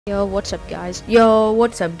Yo, what's up guys? Yo,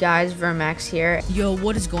 what's up guys? Vermax here. Yo,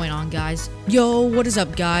 what is going on guys? Yo, what is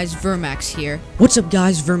up guys? Vermax here. What's up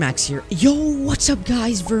guys? Vermax here. Yo, what's up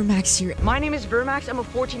guys? Vermax here. My name is Vermax. I'm a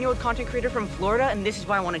 14-year-old content creator from Florida, and this is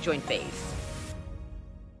why I want to join FaZe.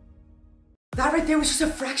 That right there was just a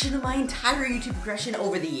fraction of my entire YouTube progression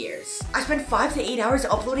over the years. I spent 5 to 8 hours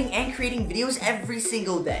uploading and creating videos every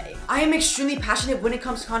single day. I am extremely passionate when it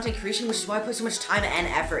comes to content creation, which is why I put so much time and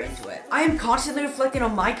effort into it. I am constantly reflecting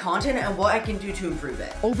on my content and what I can do to improve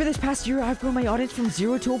it. Over this past year, I've grown my audience from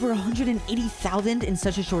 0 to over 180,000 in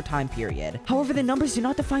such a short time period. However, the numbers do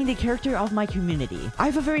not define the character of my community. I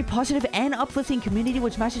have a very positive and uplifting community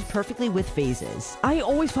which matches perfectly with FaZe's. I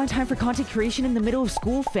always find time for content creation in the middle of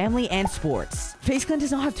school, family, and sports. FaZe Clan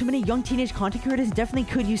does not have too many young teenage content creators and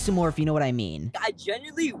definitely could use some more if you know what I mean. I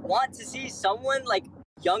genuinely want to see someone like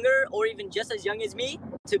younger or even just as young as me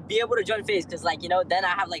to be able to join FaZe, because like, you know, then I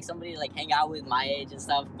have like somebody to like hang out with my age and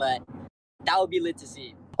stuff, but that would be lit to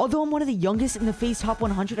see. Although I'm one of the youngest in the FaZe top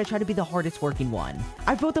 100, I try to be the hardest working one.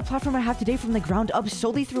 I've built the platform I have today from the ground up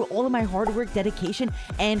solely through all of my hard work, dedication,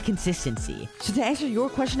 and consistency. So to answer your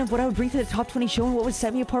question of what I would bring to the top 20 show and what would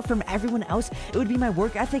set me apart from everyone else, it would be my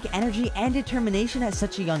work ethic, energy, and determination at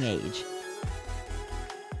such a young age.